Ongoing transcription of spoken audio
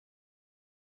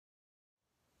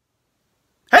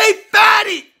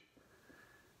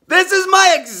This is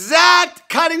my exact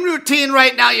cutting routine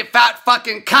right now, you fat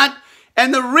fucking cunt.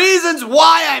 And the reasons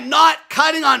why I'm not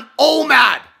cutting on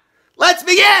OMAD. Let's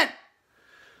begin.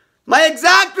 My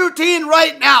exact routine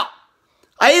right now.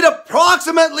 I eat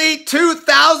approximately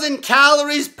 2,000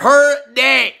 calories per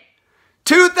day.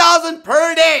 2,000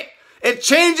 per day. It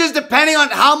changes depending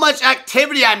on how much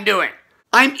activity I'm doing.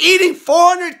 I'm eating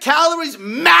 400 calories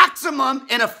maximum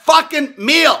in a fucking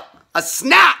meal. A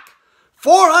snack.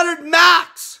 400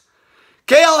 max.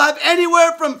 Okay, I'll have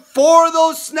anywhere from 4 of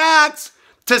those snacks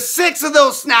to 6 of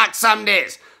those snacks some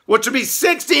days, which would be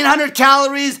 1,600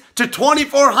 calories to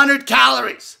 2,400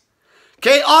 calories.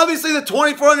 Okay, obviously the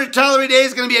 2,400 calorie day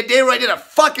is going to be a day where I did a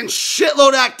fucking shitload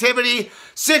of activity.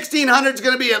 1,600 is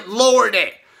going to be a lower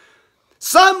day.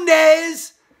 Some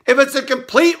days, if it's a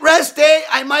complete rest day,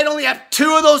 I might only have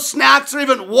 2 of those snacks or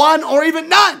even 1 or even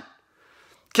none.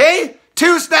 Okay,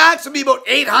 2 snacks would be about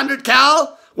 800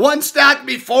 cal. 1 snack would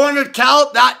be 400 cal.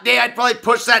 That day I'd probably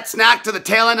push that snack to the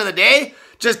tail end of the day.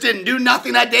 Just didn't do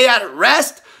nothing that day, I had a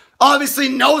rest. Obviously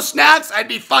no snacks, I'd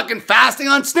be fucking fasting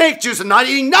on snake juice and not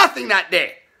eating nothing that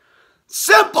day.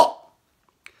 Simple.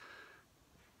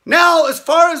 Now, as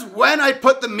far as when I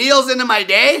put the meals into my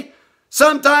day,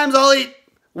 sometimes I'll eat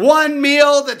 1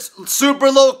 meal that's super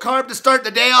low carb to start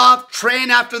the day off, train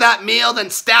after that meal, then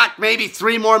stack maybe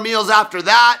 3 more meals after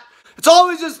that. It's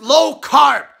always just low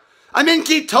carb. I'm in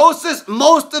ketosis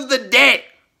most of the day.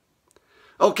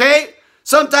 Okay?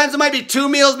 Sometimes it might be 2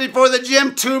 meals before the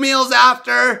gym, 2 meals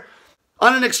after.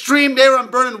 On an extreme day where I'm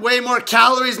burning way more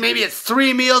calories, maybe it's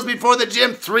 3 meals before the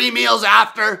gym, 3 meals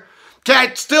after. Okay,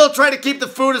 I still try to keep the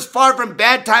food as far from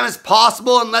bedtime as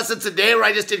possible unless it's a day where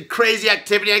I just did crazy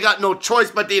activity. I got no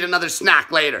choice but to eat another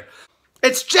snack later.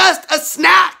 It's just a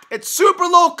snack. It's super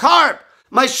low carb.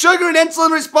 My sugar and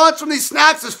insulin response from these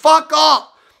snacks is fuck all.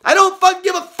 I don't fucking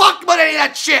give a fuck about any of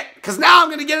that shit. Because now I'm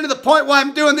going to get into the point why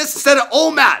I'm doing this instead of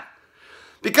OMAD.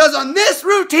 Because on this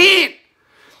routine,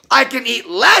 I can eat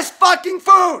less fucking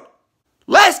food,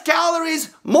 less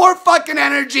calories, more fucking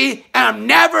energy, and I'm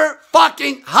never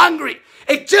fucking hungry.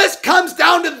 It just comes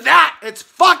down to that. It's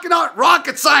fucking not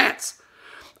rocket science.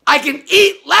 I can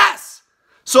eat less,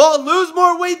 so I'll lose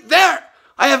more weight there.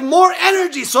 I have more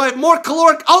energy, so I have more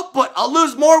caloric output. I'll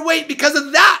lose more weight because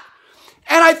of that.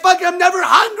 And I'm never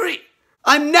hungry.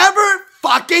 I'm never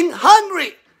fucking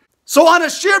hungry. So on a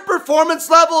sheer performance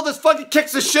level, this fucking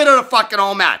kicks the shit out of fucking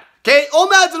OMAD. Okay,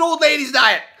 OMAD's an old lady's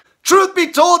diet. Truth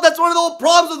be told, that's one of the old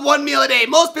problems with 1 meal a day.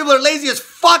 Most people are lazy as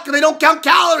fuck and they don't count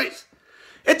calories.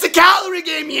 It's a calorie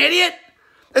game, you idiot.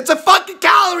 It's a fucking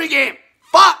calorie game.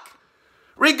 Fuck.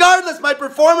 Regardless, my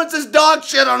performance is dog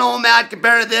shit on OMAD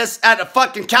compared to this at a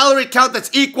fucking calorie count that's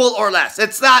equal or less.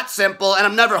 It's that simple, and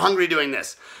I'm never hungry doing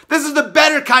this. This is the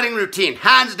better cutting routine,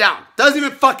 hands down. Doesn't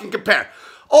even fucking compare.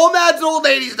 OMAD's an old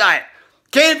lady's diet.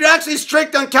 Okay, if you're actually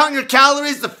strict on counting your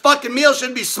calories, the fucking meal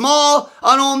should be small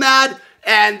on OMAD,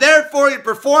 and therefore your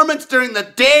performance during the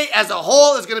day as a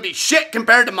whole is going to be shit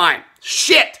compared to mine.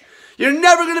 Shit. You're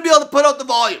never going to be able to put out the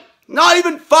volume. Not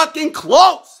even fucking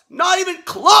close. Not even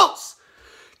close.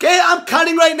 Okay, I'm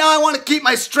cutting right now. I want to keep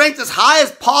my strength as high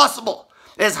as possible.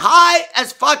 As high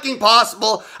as fucking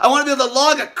possible. I want to be able to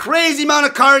log a crazy amount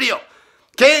of cardio.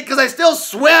 Okay, because I still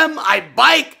swim, I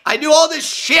bike, I do all this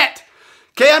shit.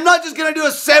 Okay, I'm not just going to do a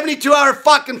 72-hour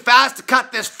fucking fast to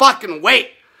cut this fucking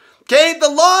weight. Okay, the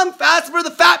long fast for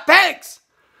the fat pigs.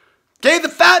 Okay, the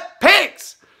fat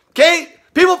pigs. Okay,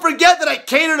 people forget that I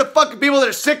cater to fucking people that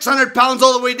are 600 pounds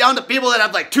all the way down to people that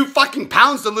have like 2 fucking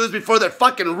pounds to lose before they're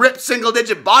fucking ripped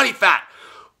single-digit body fat.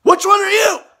 Which one are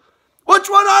you? Which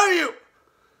one are you?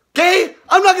 Okay,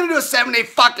 I'm not going to do a 7-day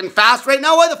fucking fast right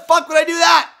now. Why the fuck would I do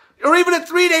that? Or even a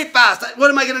 3-day fast.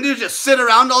 What am I going to do, just sit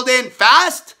around all day and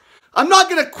fast? I'm not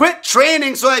going to quit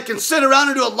training so I can sit around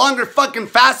and do a longer fucking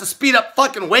fast to speed up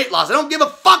fucking weight loss. I don't give a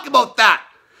fuck about that.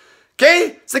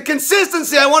 Okay? It's the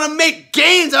consistency. I want to make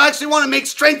gains. I actually want to make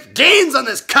strength gains on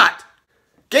this cut.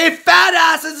 Okay? Fat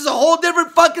asses is a whole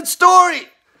different fucking story.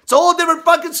 It's a whole different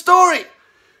fucking story.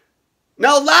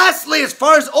 Now lastly, as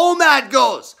far as OMAD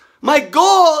goes, my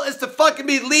goal is to fucking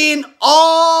be lean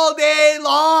all day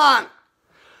long.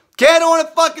 Okay, I don't want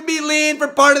to fucking be lean for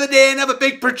part of the day and have a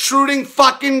big protruding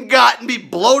fucking gut and be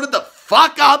bloated the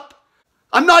fuck up.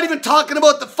 I'm not even talking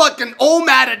about the fucking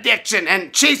OMAD addiction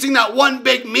and chasing that one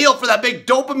big meal for that big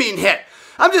dopamine hit.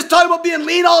 I'm just talking about being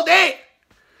lean all day.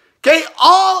 Okay,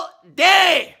 all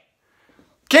day.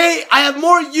 Okay, I have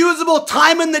more usable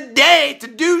time in the day to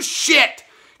do shit.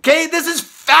 Okay, this is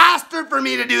faster for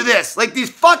me to do this. Like these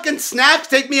fucking snacks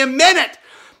take me a minute.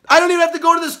 I don't even have to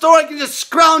go to the store. I can just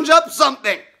scrounge up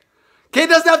something. Okay, it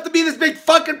doesn't have to be this big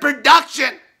fucking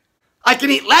production. I can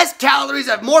eat less calories,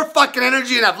 have more fucking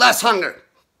energy, and have less hunger.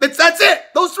 That's it.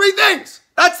 Those three things.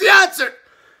 That's the answer.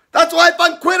 That's why I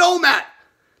fucking quit OMAD.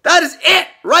 That is it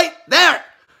right there.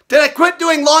 Did I quit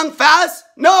doing long fasts?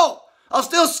 No. I'll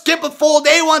still skip a full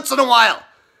day once in a while.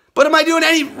 But am I doing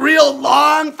any real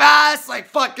long fasts, like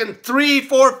fucking 3,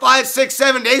 4, 5, 6,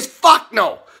 7 days? Fuck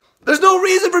no. There's no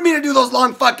reason for me to do those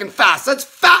long fucking fasts. That's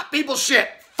fat people shit.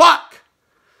 Fuck.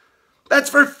 That's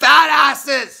for fat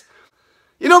asses.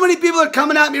 You know how many people are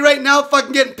coming at me right now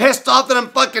fucking getting pissed off that I'm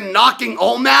fucking knocking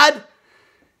OMAD?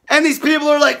 And these people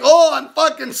are like, oh, I'm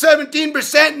fucking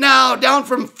 17% now, down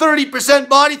from 30%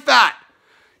 body fat.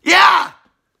 Yeah,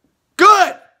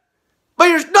 good. But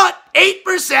you're not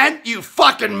 8%, you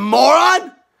fucking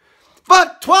moron.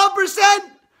 Fuck, 12%?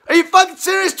 Are you fucking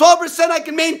serious? 12% I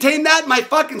can maintain that in my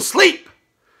fucking sleep.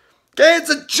 Okay,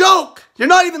 it's a joke. You're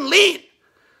not even lean.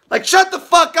 Like, shut the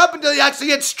fuck up until you actually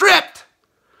get stripped.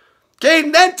 Okay,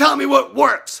 and then tell me what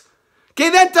works.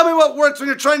 Okay, then tell me what works when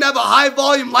you're trying to have a high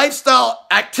volume lifestyle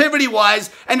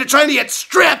activity-wise and you're trying to get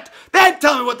stripped. Then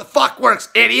tell me what the fuck works,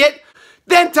 idiot.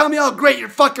 Then tell me how great your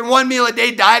fucking 1 meal a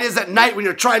day diet is at night when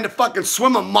you're trying to fucking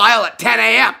swim a mile at 10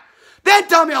 a.m. Then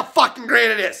tell me how fucking great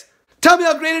it is. Tell me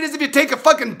how great it is if you take a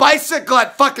fucking bicycle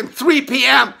at fucking 3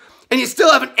 p.m. and you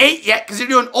still haven't ate yet because you're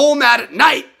doing OMAD at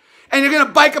night and you're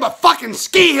gonna bike up a fucking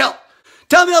ski hill.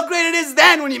 Tell me how great it is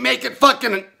then when you make it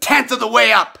fucking a tenth of the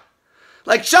way up.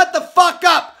 Like, shut the fuck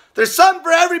up. There's something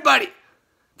for everybody.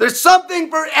 There's something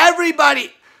for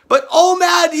everybody. But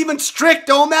OMAD, even strict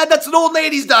OMAD, that's an old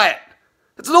lady's diet.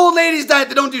 It's an old lady's diet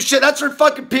that don't do shit. That's for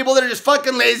fucking people that are just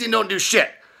fucking lazy and don't do shit.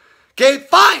 Okay,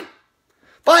 fine.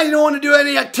 Fine, you don't want to do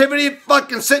any activity,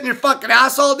 fucking sit in your fucking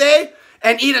ass all day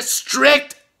and eat a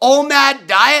strict OMAD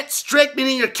diet. Strict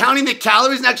meaning you're counting the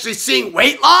calories and actually seeing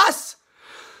weight loss.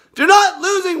 If you're not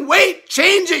losing weight,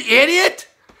 change it, you idiot.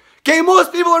 Okay,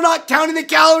 most people are not counting the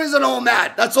calories on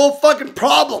OMAD. That's the whole fucking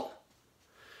problem.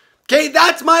 Okay,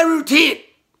 that's my routine.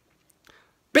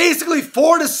 Basically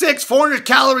 4 to 6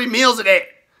 400-calorie meals a day.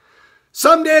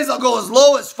 Some days I'll go as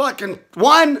low as fucking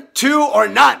 1, 2, or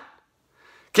none.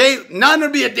 Okay, none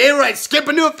would be a day where I skip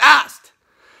and do it fast.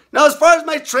 Now, as far as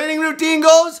my training routine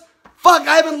goes, fuck,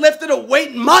 I haven't lifted a weight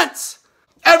in months.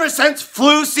 Ever since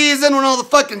flu season, when all the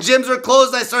fucking gyms were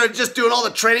closed, I started just doing all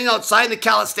the training outside in the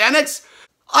calisthenics.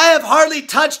 I have hardly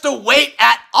touched a weight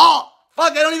at all.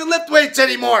 Fuck, I don't even lift weights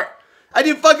anymore. I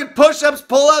do fucking push-ups,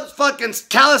 pull-ups, fucking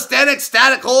calisthenics,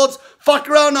 static holds, fuck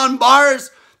around on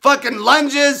bars, fucking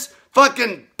lunges,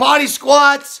 fucking body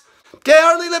squats. Okay, I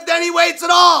hardly lift any weights at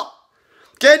all.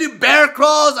 Okay, I do bear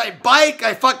crawls, I bike,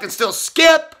 I fucking still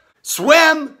skip,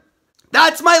 swim.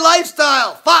 That's my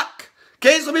lifestyle. Fuck.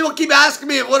 Okay, so people keep asking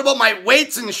me, what about my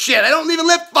weights and shit? I don't even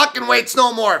lift fucking weights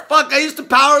no more. Fuck, I used to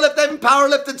powerlift. I haven't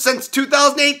powerlifted since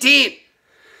 2018.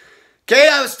 Okay,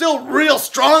 I was still real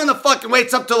strong in the fucking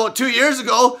weights up till about 2 years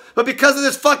ago, but because of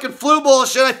this fucking flu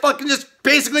bullshit, I fucking just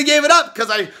basically gave it up because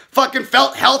I fucking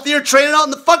felt healthier training out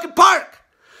in the fucking park.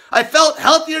 I felt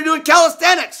healthier doing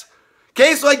calisthenics.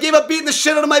 Okay, so I gave up beating the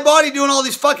shit out of my body doing all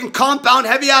these fucking compound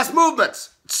heavy-ass movements.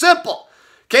 It's simple.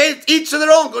 Okay, each to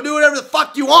their own. Go do whatever the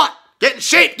fuck you want. Get in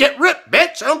shape, get ripped,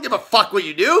 bitch. I don't give a fuck what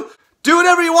you do. Do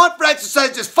whatever you want for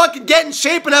exercise. Just fucking get in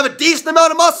shape and have a decent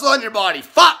amount of muscle on your body.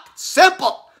 Fuck.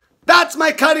 Simple. That's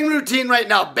my cutting routine right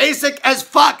now. Basic as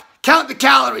fuck. Count the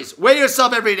calories. Weigh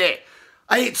yourself every day.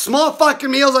 I eat small fucking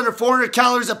meals under 400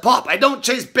 calories a pop. I don't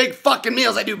chase big fucking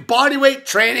meals. I do body weight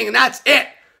training and that's it.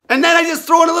 And then I just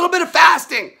throw in a little bit of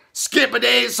fasting. Skip a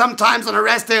day sometimes on a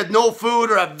rest day with no food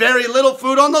or a very little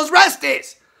food on those rest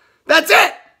days. That's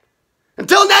it.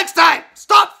 Until next time,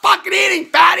 stop fucking eating,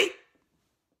 fatty.